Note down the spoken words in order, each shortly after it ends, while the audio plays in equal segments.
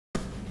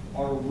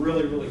are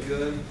really, really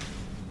good.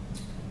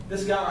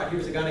 This guy right here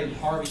is a guy named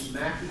Harvey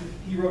Mackey.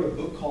 He wrote a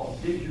book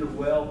called Dig Your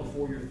Well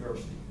Before You're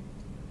Thirsty.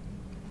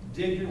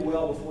 Dig your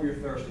well before you're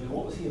thirsty. And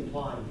what was he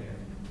implying there?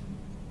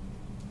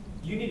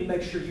 You need to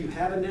make sure you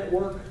have a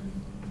network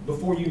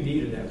before you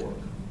need a network.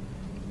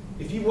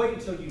 If you wait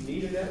until you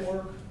need a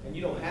network and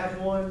you don't have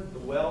one, the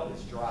well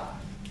is dry.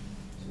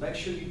 So make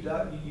sure you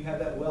have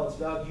that well, it's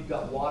dug, you've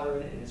got water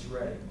in it, and it's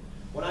ready.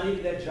 When I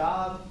needed that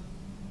job,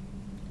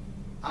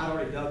 I'd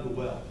already dug the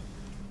well,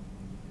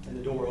 and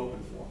the door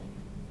opened for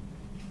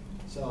me.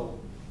 So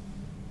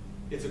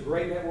it's a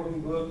great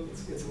networking book.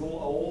 It's a little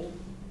old,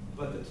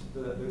 but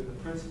the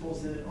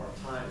principles in it are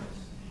timeless.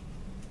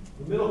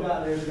 The middle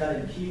guy there is a guy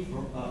named Keith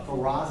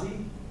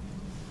Ferrazzi,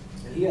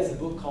 and he has a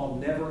book called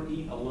Never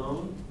Eat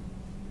Alone.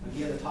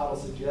 Again, the title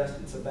suggests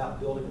it's about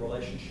building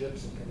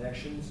relationships and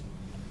connections,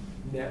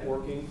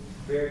 networking.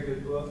 Very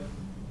good book.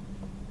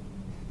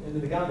 And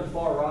then the guy on the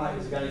far right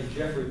is a guy named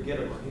Jeffrey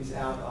Gitomer. He's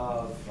out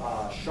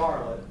of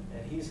Charlotte,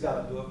 and he's got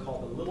a book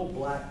called The Little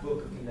Black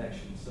Book of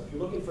Connections. So if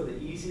you're looking for the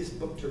easiest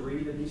book to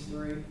read of these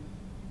three, it's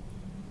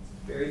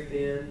very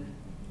thin,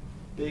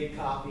 big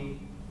copy,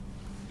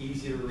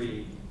 easy to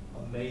read,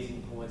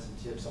 amazing points and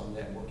tips on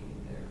networking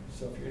in there.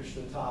 So if you're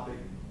interested in the topic,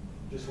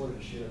 just wanted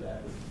to share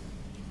that with you.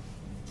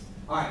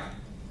 All right,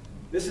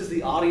 this is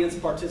the audience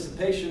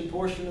participation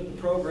portion of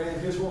the program.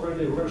 Here's what we're going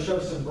to do. We're going to show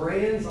some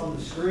brands on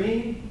the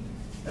screen.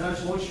 And I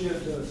just want you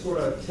to sort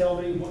of tell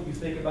me what you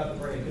think about the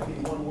brand. It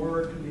could be one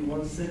word, it could be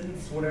one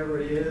sentence, whatever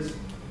it is.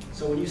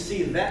 So when you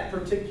see that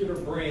particular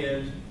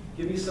brand,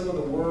 give me some of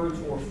the words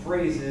or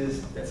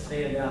phrases that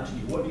stand out to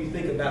you. What do you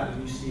think about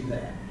when you see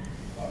that?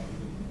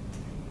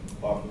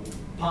 Popular.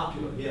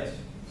 Popular, yes.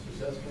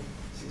 Successful.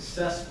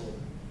 Successful,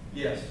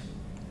 yes.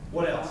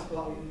 What else?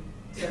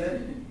 Say that.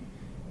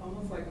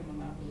 Almost like a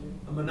monopoly.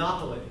 A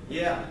monopoly,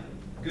 yeah.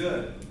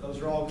 Good. Those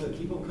are all good.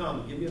 Keep them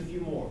coming. Give me a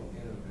few more.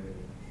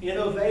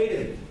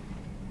 Innovative.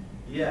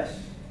 Yes.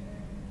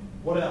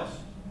 What else?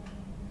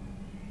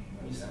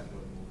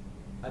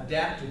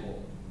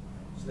 Adaptable.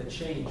 So they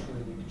change when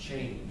they need to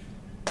change.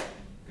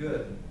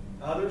 Good.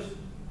 Others?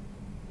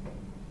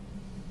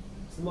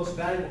 It's the most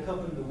valuable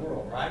company in the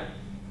world, right?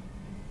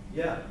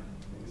 Yeah.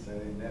 You say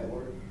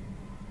network.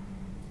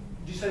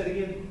 Did you say it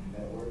again?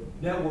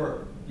 Network.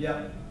 Network.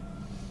 Yeah.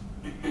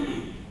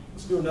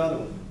 Let's do another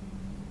one.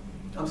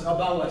 Oh,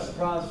 by the way,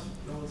 surprised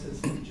no one said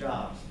Steve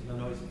Jobs. I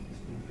know he's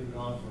been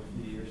gone for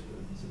a few years,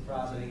 but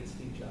surprised I didn't get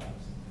Steve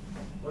Jobs.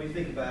 What do you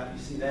think about it? You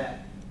see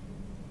that?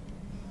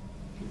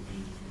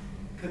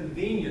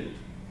 Convenient.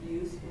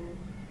 Useful.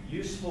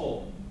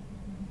 Useful.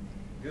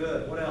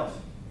 Good. What else?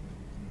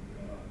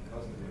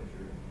 Customer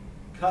driven.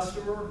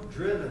 Customer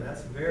driven.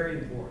 That's very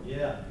important.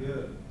 Yeah,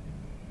 good.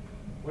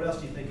 What else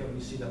do you think of when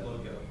you see that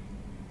logo?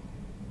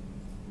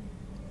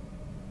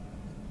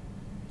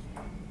 I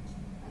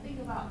think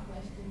about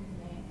questions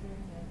and answers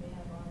that they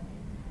have on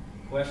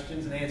it.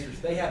 Questions and answers.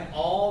 They have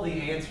all the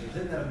answers.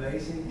 Isn't that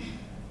amazing?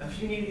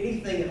 If you need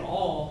anything at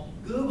all,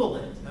 Google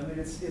it. I mean,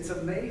 it's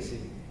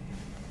amazing.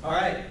 All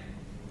right.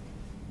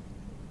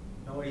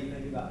 Now, what do you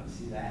think about when you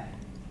see that?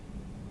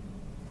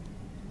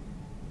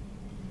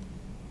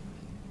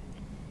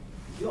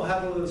 You don't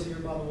have one of those here,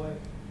 by the way?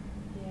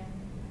 Yeah.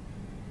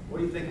 What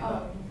do you think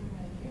about?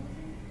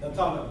 I'm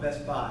talking about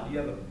Best Buy. Do you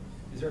have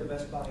is there a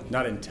Best Buy?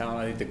 Not in town.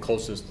 I think the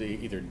closest to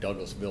either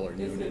Douglasville or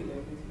It's in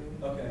Newton.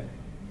 Douglasville. Okay.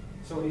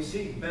 So when you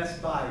see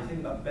Best Buy, you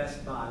think about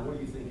Best Buy, what are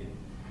you thinking?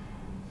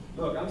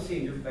 Look, I'm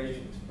seeing your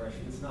facial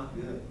expression. It's not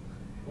good.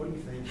 What do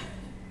you think?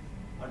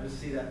 I just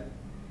see that.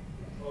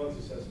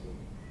 Unsuccessful.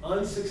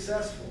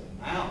 Unsuccessful.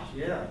 Ouch,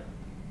 yeah.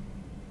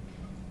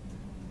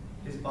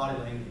 His body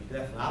language,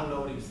 definitely. I don't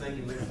know what he was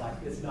thinking, but it's like,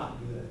 it's not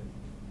good.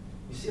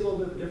 You see a little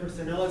bit of a difference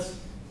there? Now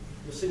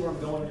you'll see where I'm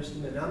going in just a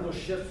minute. Now I'm going to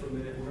shift for a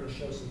minute. We're going to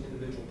show some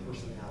individual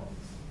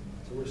personalities.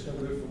 So we're just going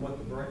to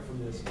move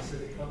from the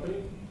specific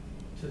company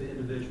to the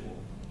individual.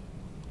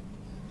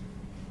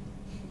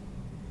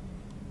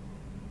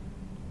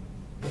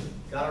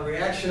 Got a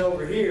reaction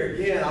over here.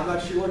 Again, I'm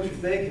not sure what you're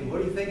thinking.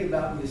 What do you think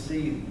about when you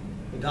see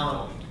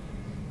McDonald?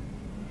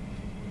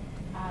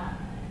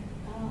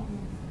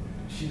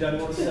 She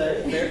doesn't want to say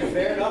it.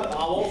 Fair enough.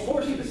 I won't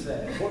force you to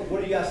say it.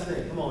 What do you guys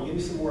think? Come on, give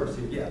me some words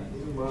here. Yeah. He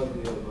reminds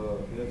me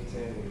of Biff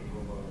Tannen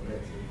from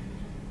Back to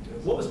the Future.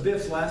 What was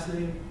Biff's last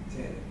name?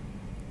 Tannen.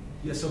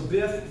 Yeah, so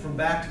Biff from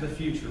Back to the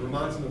Future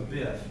reminds him of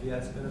Biff. Yeah,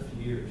 it's been a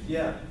few years.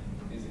 Yeah.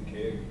 He's a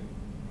character.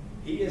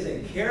 He is a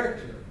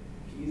character.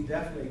 He's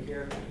definitely a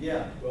character.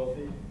 Yeah.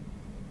 Wealthy.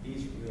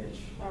 He's rich.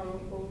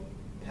 Powerful.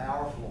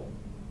 Powerful.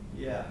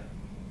 Yeah.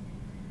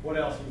 What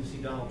else when you see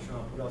Donald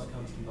Trump? What else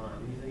comes to mind?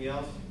 Anything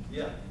else?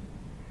 Yeah.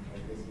 I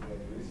guess he has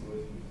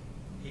resources.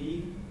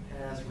 He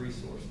has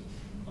resources,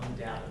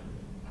 undoubtedly.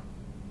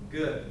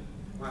 Good.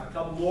 All right, a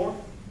couple more.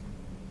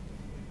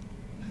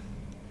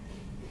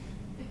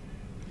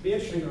 Be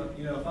interesting,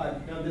 if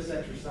I'd done this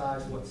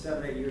exercise,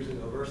 7, 8 years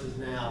ago versus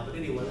now. But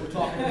anyway, we're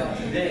talking about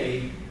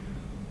today.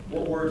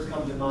 What words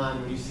come to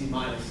mind when you see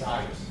Miley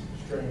Cyrus?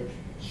 Strange.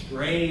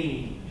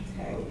 Strange.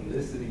 Tacky.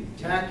 Publicity.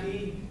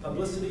 Tacky.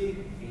 Publicity.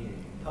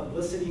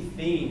 Publicity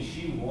fiend.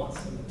 She wants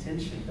some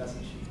attention,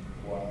 doesn't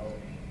she? Wow.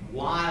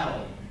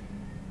 Wild.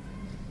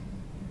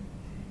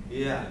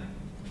 Yeah.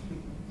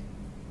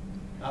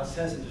 I was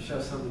hesitant to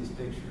show some of these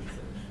pictures.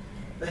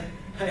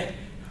 Hey,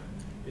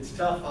 it's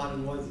tough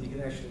finding ones that you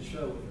can actually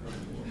show with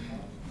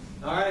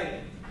her. All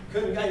right.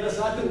 Hey,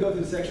 listen, I couldn't go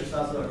through this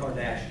exercise without a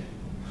Kardashian.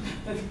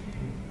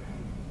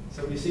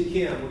 So when you see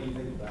Kim, what do you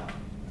think about?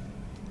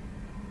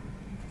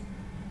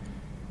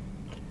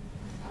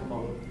 Come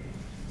on.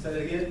 Say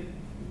that again.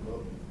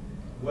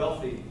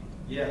 Wealthy.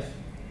 Yes.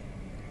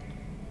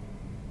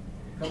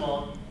 Come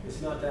on.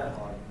 It's not that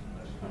hard.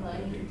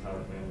 Money. The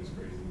entire family's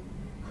crazy.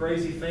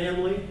 Crazy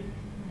family.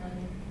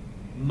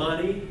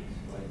 Money.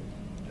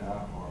 Like, die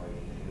hard in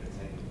the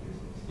entertainment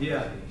business.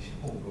 Yeah. She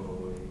won't go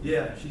away.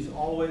 Yeah, she's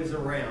always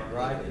around,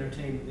 right? The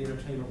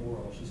entertainment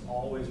world. She's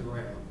always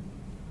around.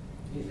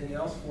 Anything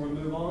else before we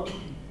move on?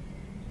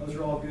 Those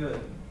are all good.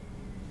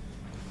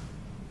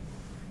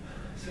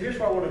 So here's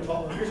what I want to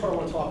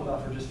talk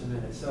about for just a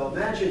minute. So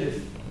imagine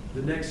if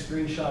the next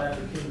screenshot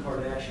after Kim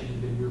Kardashian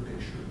had been your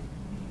picture.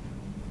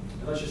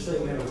 And let's just say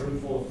we had a room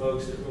full of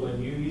folks that really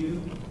knew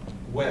you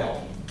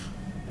well,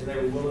 and they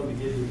were willing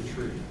to give you the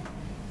truth.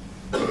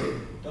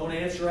 Don't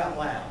answer out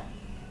loud.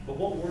 But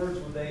what words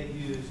would they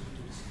use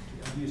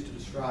to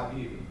describe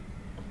you?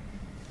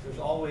 There's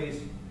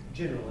always,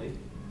 generally,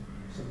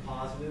 some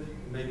positive,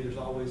 and maybe there's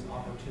always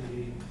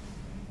opportunity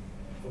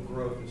for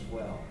growth as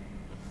well.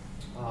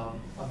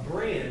 A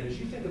brand, as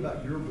you think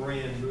about your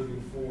brand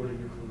moving forward in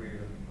your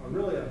career,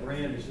 really a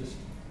brand is just,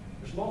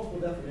 there's multiple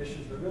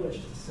definitions, but really it's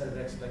just a set of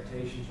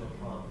expectations or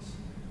a promise.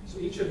 So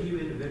each of you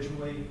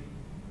individually,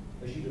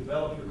 as you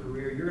develop your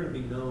career, you're going to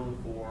be known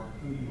for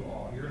who you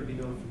are. You're going to be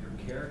known for your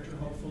character,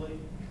 hopefully,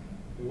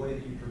 the way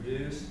that you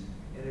produce.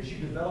 And as you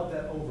develop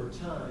that over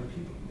time,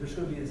 there's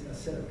going to be a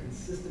set of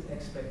consistent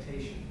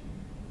expectation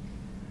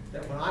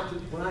that when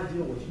I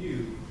deal with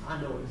you, I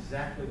know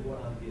exactly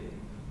what I'm getting.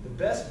 The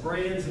best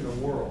brands in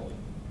the world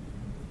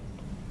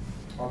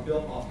are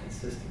built off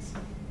consistency.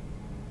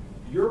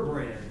 Your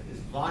brand is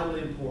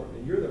vitally important,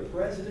 and you're the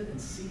president and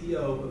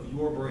CEO of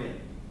your brand.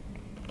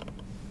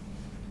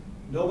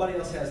 Nobody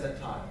else has that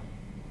title.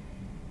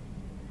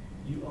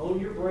 You own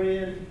your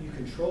brand, you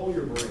control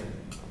your brand,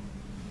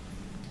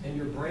 and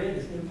your brand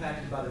is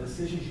impacted by the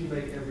decisions you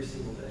make every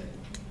single day.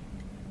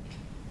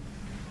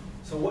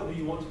 So what do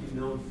you want to be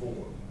known for?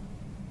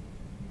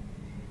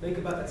 Think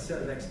about that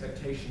set of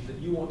expectations that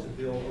you want to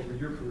build over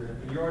your career.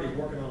 And you're already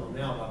working on them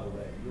now, by the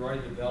way. You're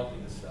already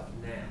developing this stuff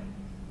now.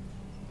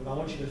 But I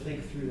want you to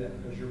think through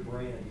that because your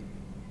brand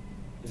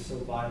is so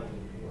vitally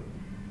important.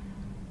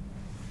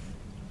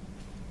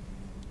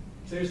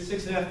 So here's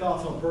 6.5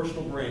 thoughts on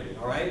personal branding,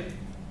 all right?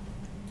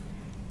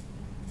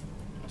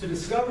 To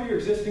discover your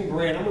existing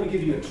brand, I'm going to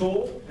give you a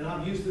tool, and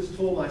I've used this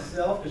tool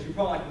myself because you're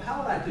probably like, well,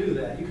 how would I do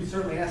that? You can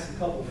certainly ask a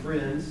couple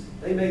friends.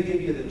 They may give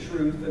you the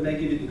truth. They may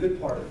give you the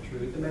good part of the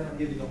truth. They may not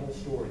give you the whole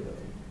story, though.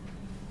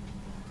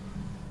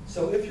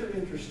 So if you're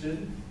interested,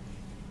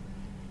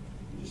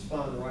 you just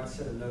find the right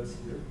set of notes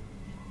here.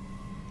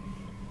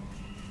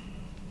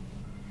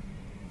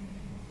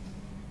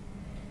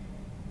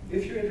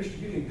 If you're interested,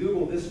 you can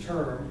Google this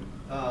term,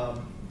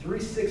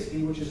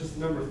 360, which is just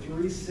the number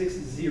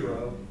 360,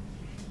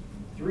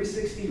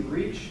 360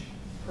 Reach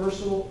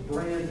Personal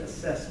Brand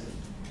Assessment.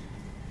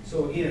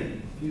 So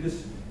again, if you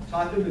just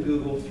type into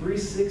Google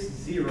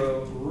 360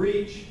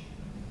 Reach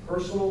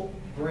Personal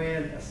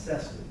Brand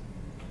Assessment,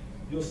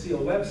 you'll see a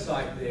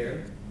website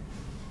there.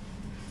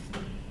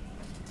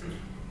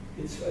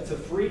 It's a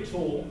free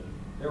tool.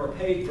 There are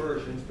paid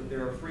versions, but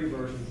there are free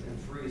versions, and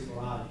free is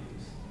what I use.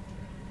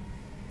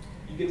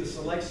 You get to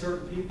select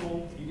certain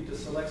people, you get to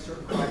select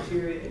certain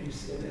criteria, and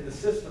the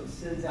system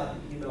sends out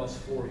the emails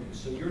for you.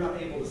 So you're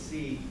not able to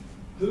see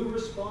who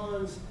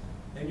responds,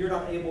 and you're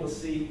not able to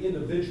see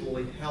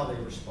individually how they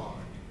respond.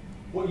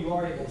 What you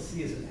are able to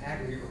see is an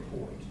aggregate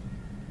report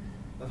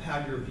of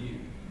how you're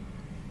viewed.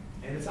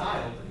 And it's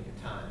eye-opening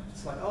at times.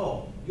 It's like,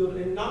 oh,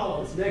 and not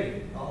all of it's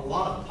negative. A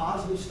lot of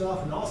positive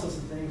stuff, and also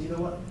some things, you know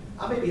what?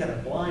 I maybe had a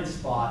blind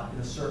spot in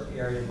a certain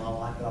area of my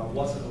life that I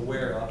wasn't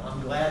aware of.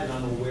 I'm glad that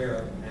I'm aware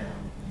of it now.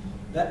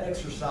 That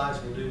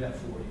exercise will do that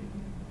for you.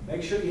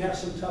 Make sure you have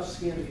some tough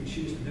skin if you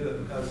choose to do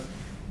it, because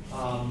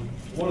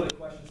one of the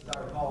questions that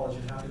I recall is,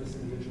 how can this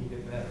individual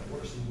get better?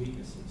 What are some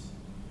weaknesses?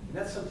 And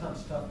that's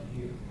sometimes tough to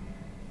hear.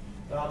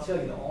 But I'll tell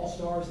you, the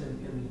all-stars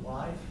in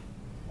life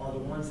are the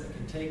ones that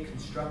can take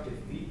constructive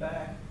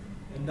feedback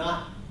and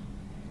not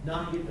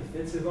get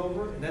defensive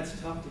over it, and that's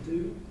tough to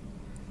do.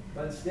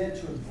 But instead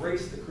to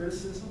embrace the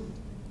criticism,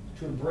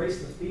 to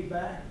embrace the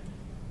feedback,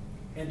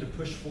 and to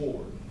push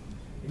forward.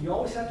 And you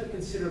always have to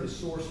consider the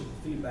source of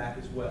the feedback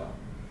as well.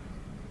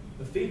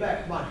 The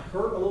feedback might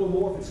hurt a little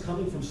more if it's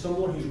coming from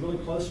someone who's really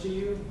close to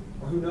you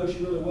or who knows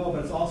you really well,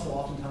 but it's also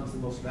oftentimes the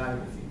most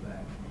valuable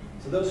feedback.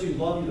 So those who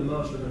love you the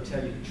most are going to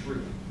tell you the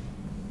truth.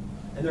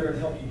 And they're going to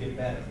help you get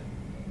better.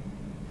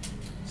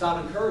 So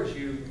I'd encourage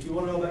you, if you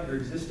want to know about your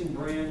existing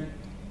brand,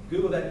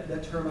 Google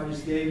that term I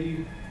just gave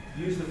you,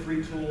 use the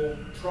free tool,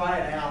 try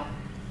it out,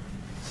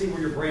 see where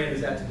your brand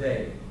is at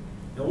today.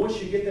 Now,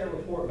 once you get that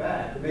report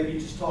back, or maybe you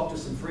just talk to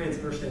some friends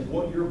and understand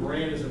what your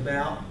brand is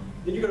about,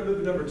 then you're going to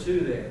move to number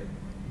 2 there.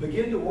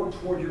 Begin to work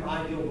toward your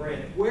ideal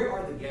brand. Where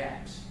are the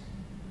gaps?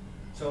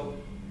 So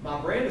my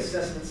brand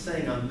assessment is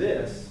saying I'm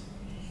this.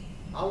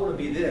 I want to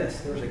be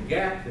this. There's a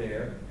gap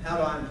there. How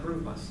do I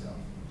improve myself?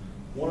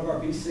 One of our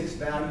B6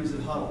 values at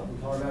Huddle. We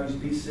call our values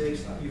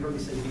B6. You heard me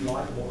say be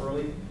likable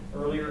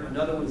earlier.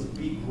 Another one is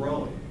be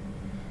growing.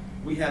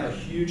 We have a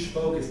huge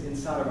focus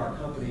inside of our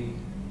company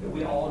that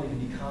we all need to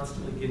be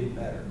constantly getting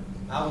better.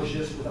 I was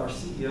just with our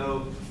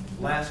CEO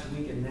last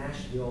week in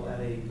Nashville at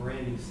a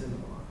branding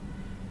seminar.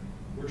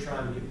 We're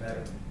trying to get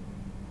better.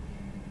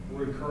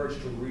 We're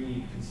encouraged to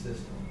read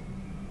consistently,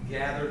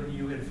 gather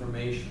new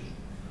information.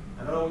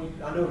 I know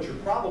what you're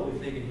probably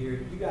thinking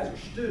here. You guys are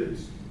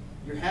students.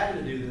 You're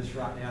having to do this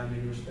right now in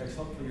many respects.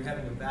 Hopefully you're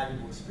having a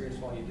valuable experience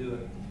while you do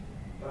it.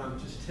 But I'm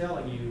just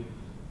telling you,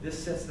 this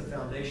sets the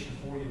foundation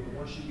for you. But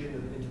once you get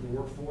into the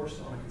workforce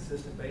on a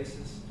consistent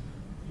basis,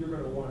 you're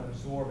going to want to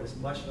absorb as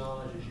much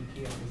knowledge as you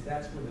can, because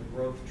that's when the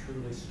growth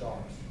truly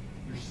starts.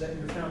 You're setting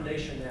your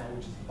foundation now,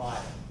 which is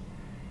vital.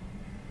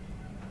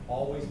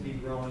 Always be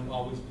growing,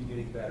 always be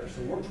getting better.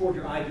 So work toward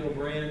your ideal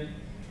brand.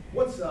 A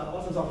lot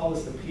of times I'll call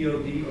this the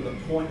POD, or the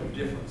point of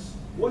difference.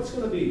 What's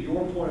going to be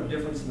your point of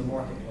difference in the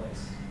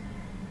marketplace?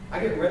 I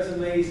get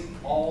resumes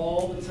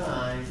all the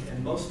time,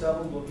 and most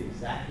of them look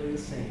exactly the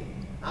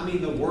same. I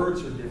mean, the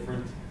words are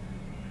different,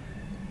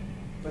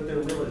 but they're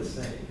really the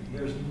same.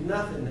 There's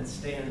nothing that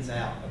stands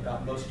out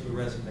about most of the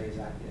resumes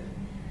I get.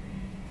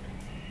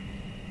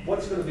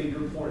 What's going to be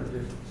your point of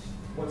difference?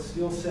 What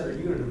skill set are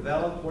you going to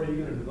develop? What are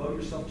you going to devote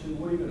yourself to?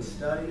 What are you going to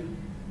study?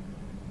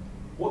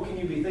 What can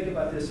you be? Think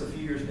about this a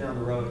few years down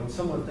the road when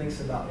someone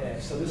thinks about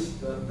X. So the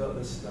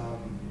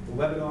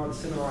webinar, the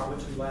seminar I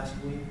went to last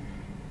week,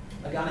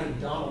 a guy named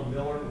Donald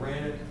Miller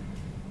ran it.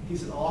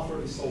 He's an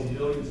author. He sold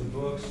millions of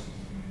books.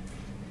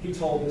 He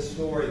told this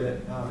story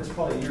that, this is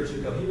probably years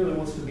ago. He really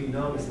wants to be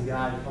known as the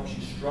guy that helps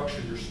you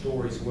structure your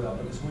stories well.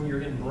 Because when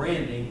you're in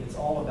branding, it's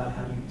all about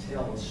how you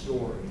tell a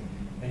story.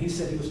 And he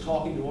said he was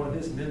talking to one of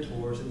his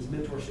mentors, and his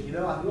mentor said, you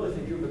know, I really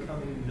think you're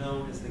becoming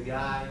known as the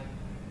guy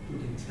who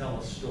can tell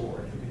a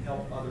story, who can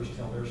help others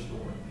tell their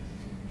story.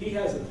 He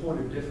has a point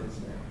of difference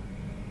now.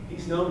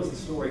 He's known as the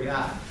story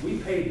guy. We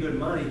paid good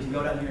money to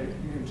go down here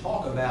and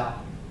talk about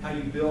how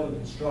you build and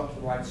construct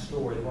the right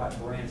story, the right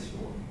brand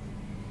story.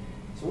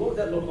 So what would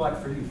that look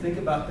like for you? Think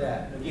about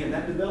that. Again,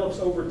 that develops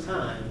over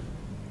time,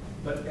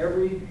 but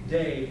every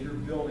day you're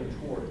building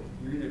toward it.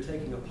 You're either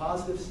taking a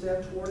positive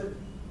step toward it,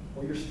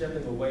 or you're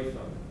stepping away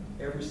from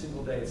it every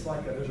single day. It's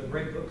like there's a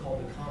great book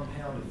called The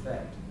Compound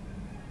Effect.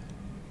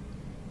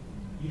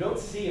 You don't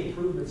see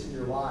improvements in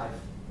your life,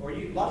 or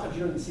a lot of times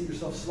you don't even see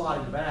yourself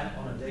sliding back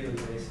on a daily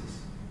basis.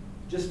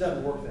 It just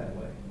doesn't work that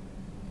way.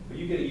 But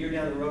you get a year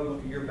down the road,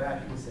 look a year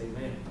back, you can say,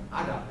 man,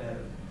 I got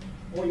better.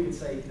 Or you can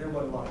say, there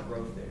wasn't a lot of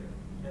growth there.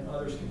 And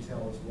others can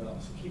tell as well.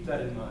 So keep that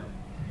in mind.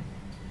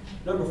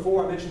 Number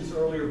 4, I mentioned this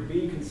earlier,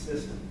 be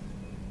consistent.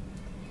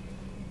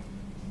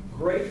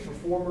 Great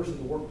performers in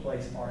the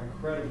workplace are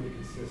incredibly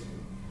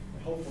consistent,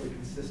 and hopefully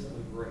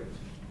consistently great.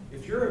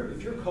 If your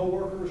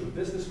coworkers or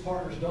business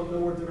partners don't know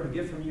what they're going to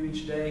get from you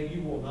each day,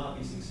 you will not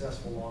be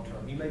successful long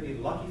term. You may be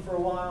lucky for a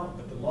while,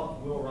 but the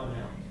luck will run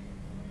out.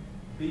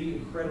 Be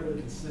incredibly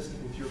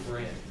consistent with your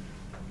brand.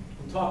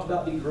 We talked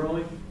about be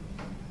growing.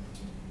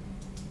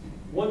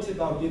 One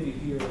tip I'll give you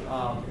here,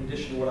 in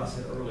addition to what I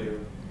said earlier.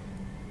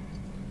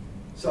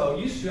 So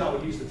used to, I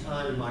would use the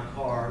time in my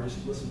car and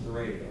just listen to the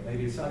radio.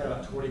 Maybe I got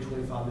about 20,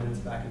 25 minutes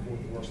back and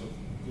forth to work, so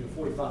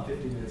 45,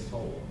 50 minutes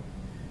total.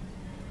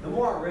 The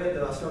more I read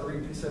that, I started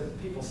reading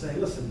people saying,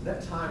 listen,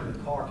 that time in the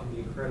car can be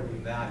incredibly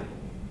valuable.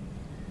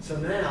 So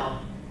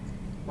now,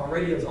 my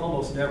radio is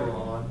almost never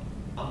on.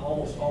 I'm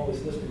almost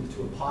always listening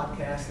to a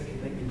podcast that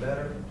can make me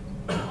better,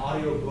 an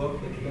audio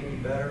book that can make me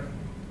better,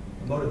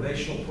 a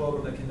motivational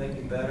program that can make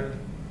me better.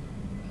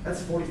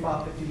 That's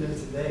 45, 50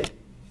 minutes a day. If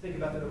you think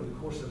about that over the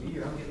course of a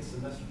year, I'm getting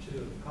semester 2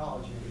 of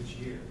college each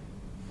year,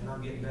 and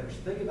I'm getting better. So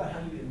think about how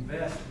you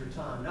invest your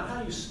time, not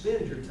how you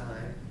spend your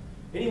time.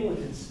 Anyone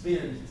can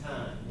spend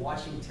time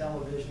watching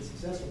television.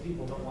 Successful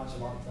people don't watch a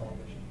lot of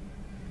television.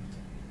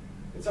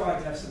 It's all right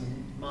to have some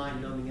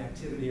mind-numbing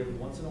activity every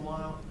once in a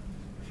while.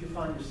 If you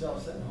find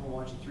yourself sitting home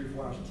watching 3 or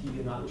 4 hours of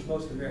TV a night, which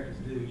most Americans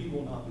do, you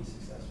will not be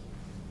successful.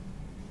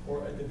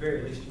 Or at the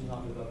very least, you will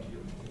not live up to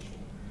your potential.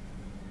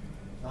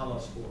 I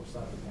love sports.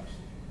 I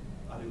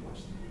do watch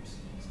the games,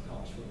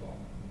 college football.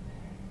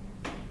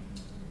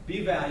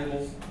 Be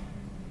valuable.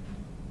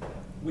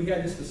 We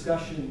had this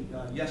discussion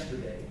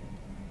yesterday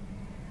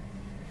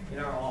in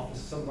our office.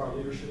 Some of our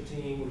leadership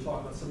team, we were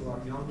talking about some of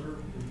our younger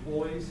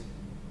employees,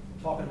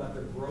 talking about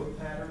their growth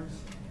patterns,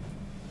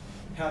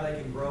 how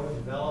they can grow and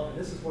develop, and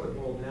this is what it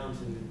boiled down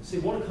to. See,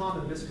 one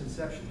common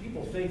misconception,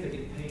 people think they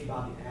get paid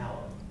by the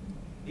hour.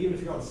 Even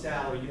if you're on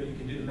salary, you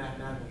can do the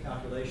mathematical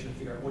calculation and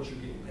figure out what you're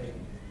getting paid.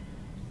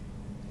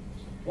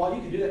 While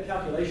you can do that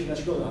calculation,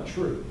 that's really not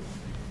true.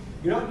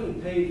 You're not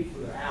getting paid for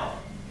the hour.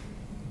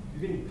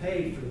 You're getting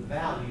paid for the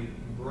value you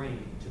bring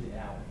to the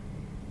hour.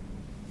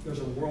 There's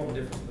a world of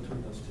difference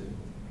between those two.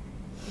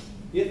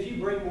 If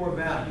you bring more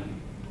value,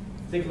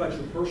 think about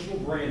your personal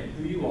brand,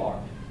 who you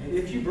are, and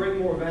if you bring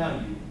more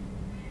value,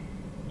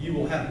 you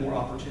will have more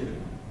opportunity.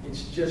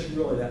 It's just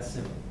really that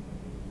simple.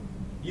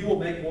 You will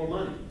make more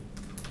money.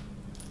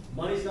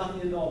 Money's not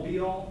the end-all,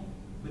 be-all,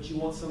 but you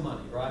want some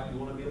money, right? You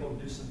want to be able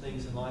to do some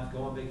things in life,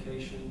 go on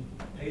vacation,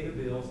 pay the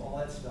bills, all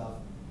that stuff.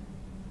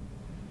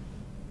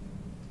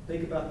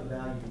 Think about the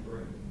value you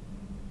bring.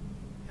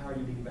 How are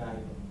you being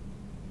valuable?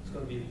 It's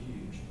going to be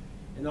huge.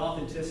 And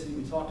authenticity,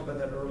 we talked about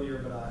that earlier,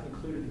 but I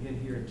included it again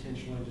here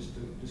intentionally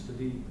just to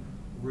be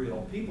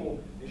real. People,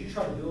 as you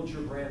try to build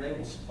your brand,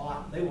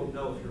 they will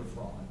know if you're a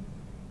fraud.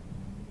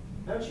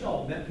 Haven't you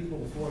all met people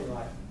before and you're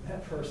like,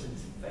 that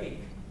person's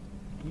fake?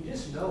 You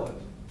just know it.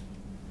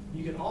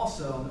 You can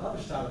also, on the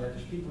other side of that,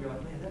 there's people you're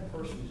like, man, that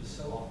person is just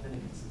so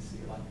authentic and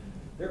sincere. Like,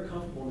 they're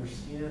comfortable in their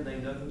skin, they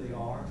know who they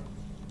are,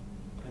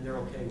 and they're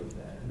okay with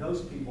that. And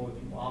those people are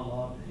people I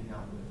love to hang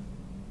out with.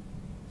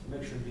 So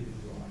make sure to be who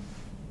you are.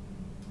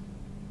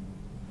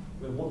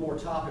 We have one more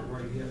topic we're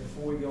going to get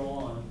before we go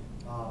on.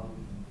 How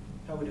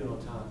are we doing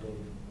on time, Dave?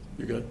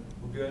 You're good.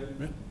 We're good?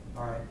 Yeah.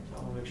 All right. I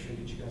want to make sure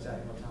to get you guys out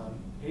here on time.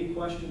 Any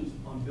questions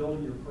on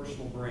building your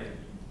personal brand?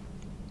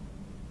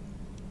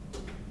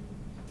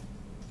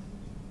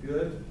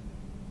 Good?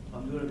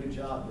 I'm doing a good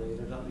job, Dave.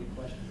 There's not many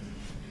questions.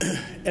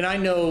 And I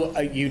know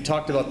you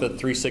talked about the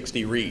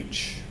 360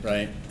 reach,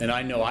 right? And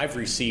I know I've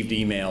received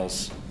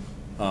emails,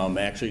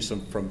 actually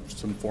from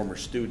some former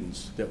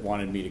students that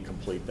wanted me to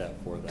complete that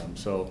for them.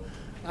 So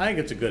I think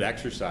it's a good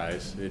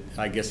exercise.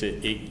 I guess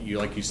you,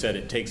 like you said,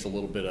 it takes a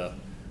little bit of,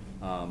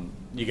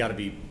 you got to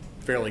be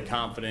fairly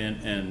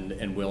confident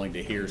and willing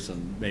to hear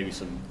maybe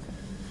some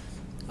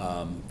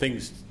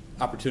things,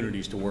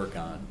 opportunities to work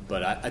on.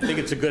 But I think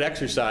it's a good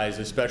exercise,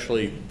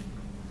 especially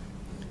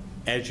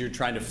as you're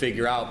trying to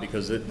figure out,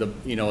 because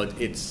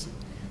it's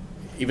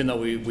even though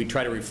we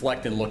try to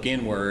reflect and look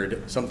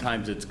inward,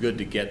 sometimes it's good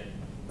to get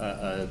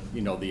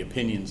the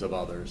opinions of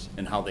others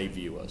and how they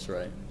view us,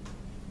 right?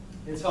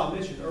 And so I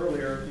mentioned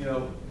earlier,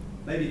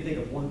 maybe think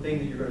of one thing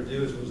that you're going to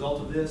do as a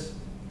result of this.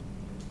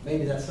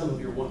 Maybe that's some of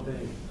your one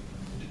thing,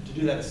 to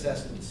do that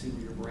assessment to see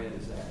where your brand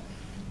is at.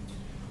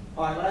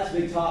 All right, last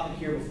big topic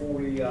here before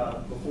we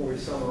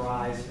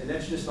summarize, and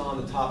that's just on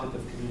the topic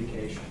of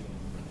communication.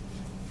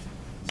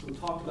 So we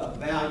talked about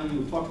value,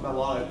 we talked about a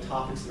lot of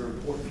topics that are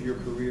important to your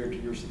career, to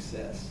your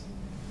success.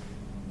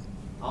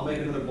 I'll make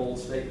another bold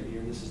statement here,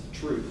 and this is the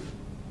truth.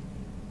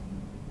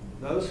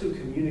 Those who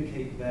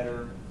communicate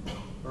better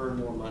earn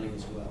more money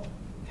as well,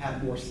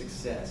 have more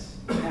success,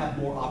 have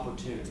more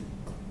opportunity.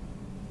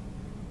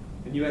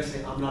 And you might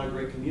say, I'm not a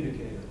great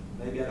communicator.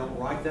 Maybe I don't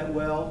write that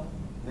well.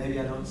 Maybe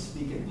I don't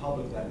speak in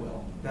public that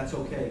well. That's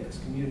okay, because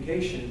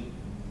communication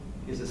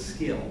is a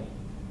skill.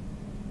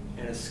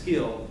 And a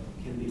skill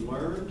can be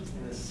learned,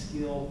 and a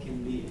skill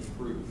can be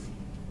improved.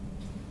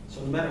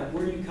 So no matter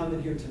where you come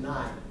in here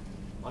tonight,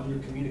 on your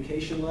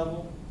communication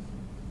level,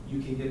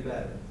 you can get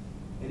better.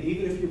 And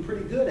even if you're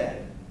pretty good at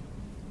it,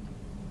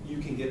 you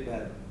can get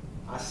better.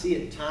 I see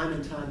it time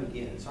and time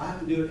again. So I have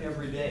to do it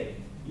every day.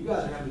 You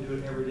guys are having to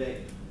do it every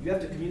day. You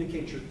have to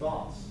communicate your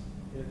thoughts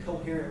in a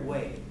coherent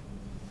way.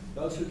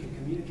 Those who can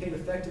communicate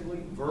effectively,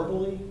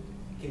 verbally,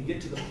 can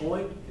get to the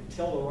point, can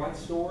tell the right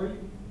story,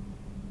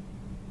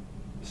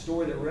 the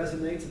story that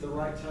resonates at the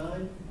right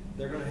time,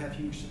 they're going to have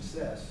huge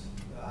success.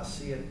 I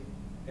see it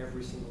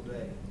every single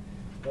day.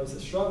 Those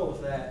that struggle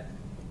with that,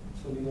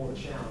 it's going to be more of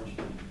a challenge.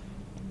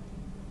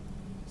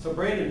 So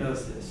Brandon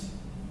knows this.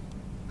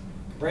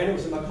 Brandon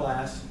was in my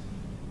class.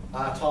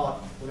 I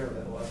taught, whatever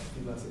that was, a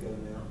few months ago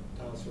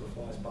now. Time sort of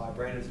flies by.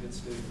 Brandon's a good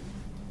student.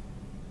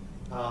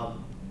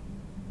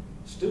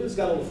 Students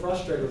got a little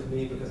frustrated with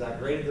me because I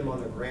graded them on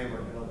their grammar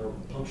and on their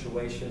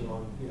punctuation,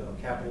 on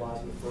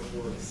capitalizing the first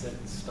word of the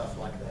sentence, stuff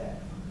like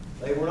that.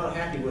 They were not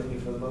happy with me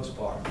for the most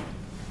part.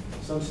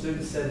 Some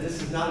students said,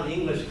 this is not an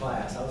English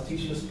class. I was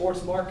teaching a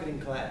sports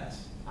marketing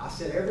class. I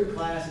said, every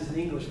class is an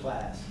English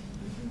class.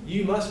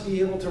 You must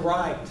be able to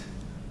write.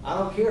 I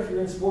don't care if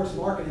you're in sports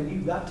marketing,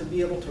 you've got to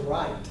be able to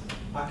write.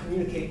 I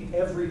communicate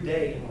every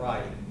day in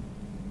writing.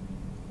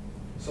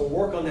 So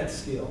work on that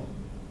skill.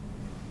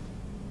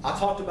 I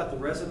talked about the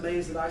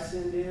resumes that I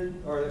send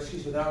in, or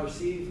excuse me, that I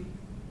receive.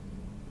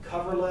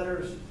 Cover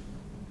letters,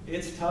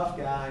 it's tough,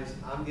 guys.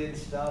 I'm getting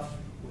stuff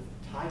with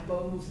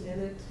typos in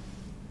it.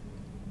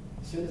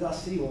 As soon as I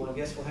see one,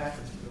 guess what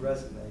happens to the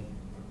resume?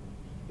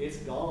 It's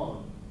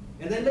gone.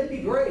 And they may be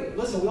great.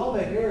 Listen, we all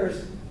make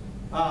errors.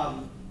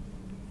 I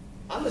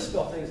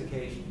misspell things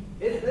occasionally.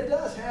 It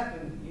does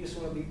happen. You just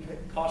want to be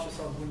cautious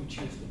on when you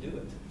choose to do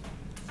it.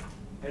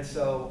 And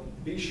so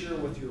be sure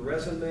with your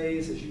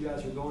resumes as you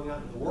guys are going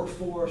out into the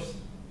workforce,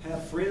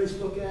 have friends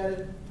look at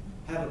it,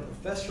 have a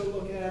professor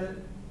look at it,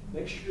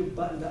 make sure you're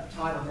buttoned up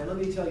tight on that. Let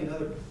me tell you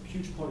another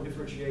huge point of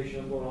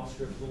differentiation. I'm going off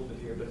script a little bit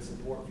here, but it's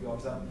important for you all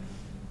because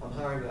I'm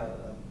hiring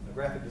a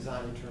graphic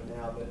design intern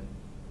now, but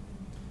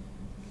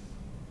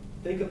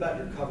think about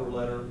your cover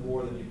letter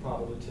more than you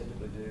probably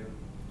typically do.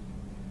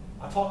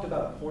 I talked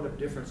about a point of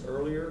difference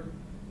earlier.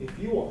 if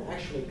you will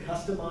actually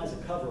customize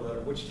a cover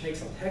letter, which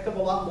takes a heck of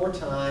a lot more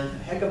time,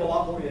 a heck of a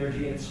lot more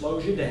energy, and it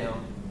slows you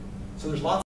down. So there's lots